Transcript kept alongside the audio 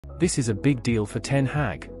This is a big deal for Ten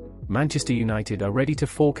Hag. Manchester United are ready to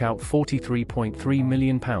fork out £43.3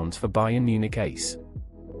 million for Bayern Munich ace.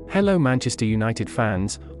 Hello Manchester United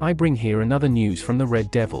fans, I bring here another news from the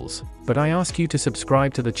Red Devils, but I ask you to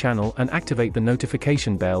subscribe to the channel and activate the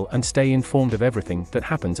notification bell and stay informed of everything that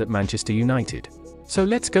happens at Manchester United. So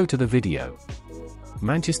let's go to the video.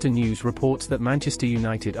 Manchester News reports that Manchester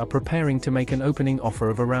United are preparing to make an opening offer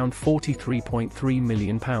of around £43.3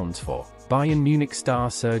 million for Bayern Munich star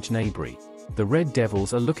Serge Gnabry. The Red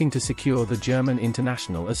Devils are looking to secure the German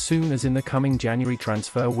international as soon as in the coming January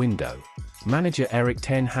transfer window. Manager Erik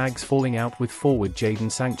ten Hag's falling out with forward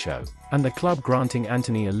Jadon Sancho, and the club granting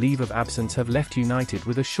Antony a leave of absence have left United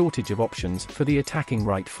with a shortage of options for the attacking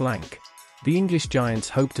right flank. The English giants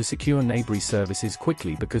hope to secure Gnabry's services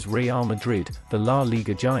quickly because Real Madrid, the La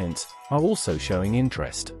Liga giants, are also showing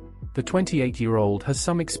interest. The 28-year-old has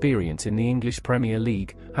some experience in the English Premier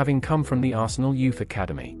League, having come from the Arsenal Youth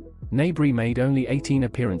Academy. Gnabry made only 18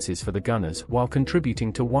 appearances for the Gunners while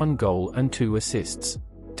contributing to 1 goal and 2 assists.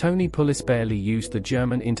 Tony Pulis barely used the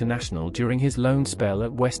German international during his loan spell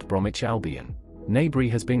at West Bromwich Albion. Gnabry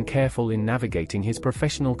has been careful in navigating his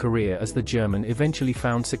professional career as the German eventually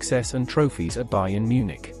found success and trophies at Bayern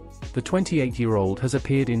Munich. The 28-year-old has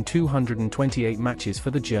appeared in 228 matches for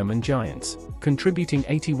the German Giants, contributing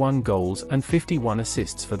 81 goals and 51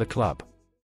 assists for the club.